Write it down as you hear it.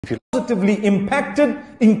If you're positively impacted,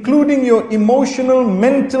 including your emotional,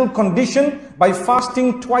 mental condition, by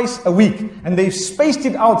fasting twice a week. And they've spaced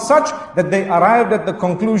it out such that they arrived at the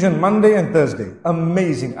conclusion Monday and Thursday.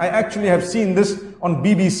 Amazing. I actually have seen this on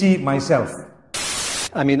BBC myself.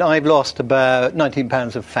 I mean, I've lost about 19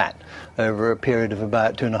 pounds of fat over a period of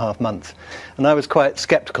about 2.5 months. And I was quite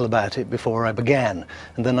skeptical about it before I began.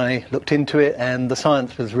 And then I looked into it, and the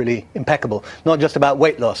science was really impeccable. Not just about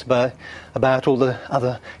weight loss, but about all the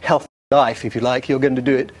other health life, if you like. You're going to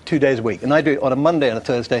do it 2 days a week. And I do it on a Monday and a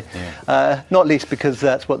Thursday, not least because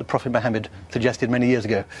that's what the Prophet Muhammad suggested many years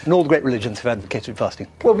ago. And all the great religions have advocated fasting.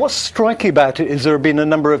 Well, what's striking about it is there have been a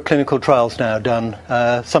number of clinical trials now done,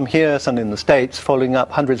 some here, some in the States, following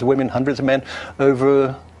up hundreds of women, hundreds of men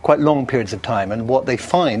over quite long periods of time, and what they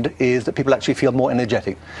find is that people actually feel more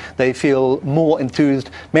energetic. They feel more enthused.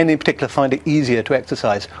 Men in particular find it easier to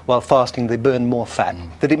exercise while fasting. They burn more fat,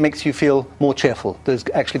 that it makes you feel more cheerful. There's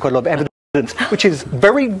actually quite a lot of evidence, which is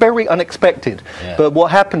very, very unexpected. But what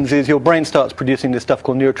happens is your brain starts producing this stuff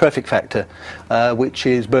called neurotrophic factor, which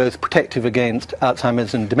is both protective against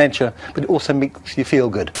Alzheimer's and dementia, but it also makes you feel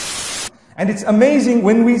good. And it's amazing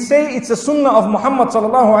when we say it's a sunnah of Muhammad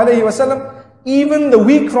sallallahu alayhi wasallam. Even the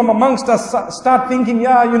weak from amongst us start thinking,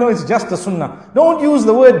 yeah, you know, it's just a sunnah. Don't use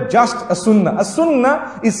the word just a sunnah. A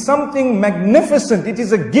sunnah is something magnificent. It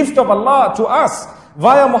is a gift of Allah to us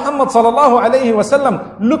via Muhammad sallallahu alayhi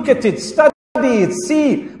wasallam. Look at it, study it,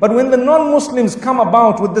 see. But when the non-Muslims come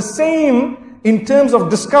about with the same in terms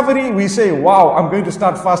of discovery, we say, wow, I'm going to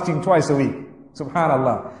start fasting twice a week.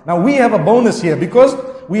 Subhanallah. Now we have a bonus here because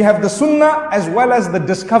we have the sunnah as well as the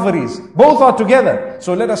discoveries. Both are together.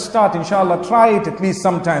 So let us start, inshallah, try it at least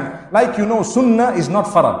sometime. Like you know, sunnah is not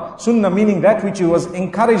farad. Sunnah meaning that which was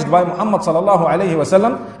encouraged by Muhammad sallallahu alayhi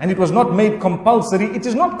wasallam, and it was not made compulsory. It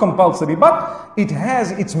is not compulsory, but it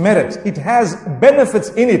has its merit. It has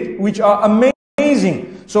benefits in it which are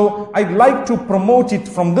amazing. So I'd like to promote it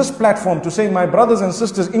from this platform to say, my brothers and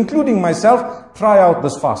sisters, including myself, try out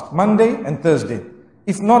this fast, Monday and Thursday.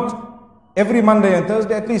 If not every Monday and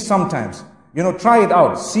Thursday, at least sometimes. You know, try it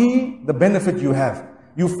out. See the benefit you have.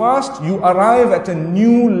 You fast, you arrive at a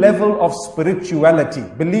new level of spirituality.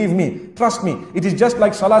 Believe me, trust me, it is just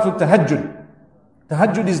like Salatul Tahajjud.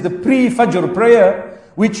 Tahajjud is the pre-Fajr prayer,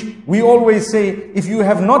 which we always say, if you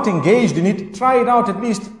have not engaged in it, try it out at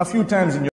least a few times in your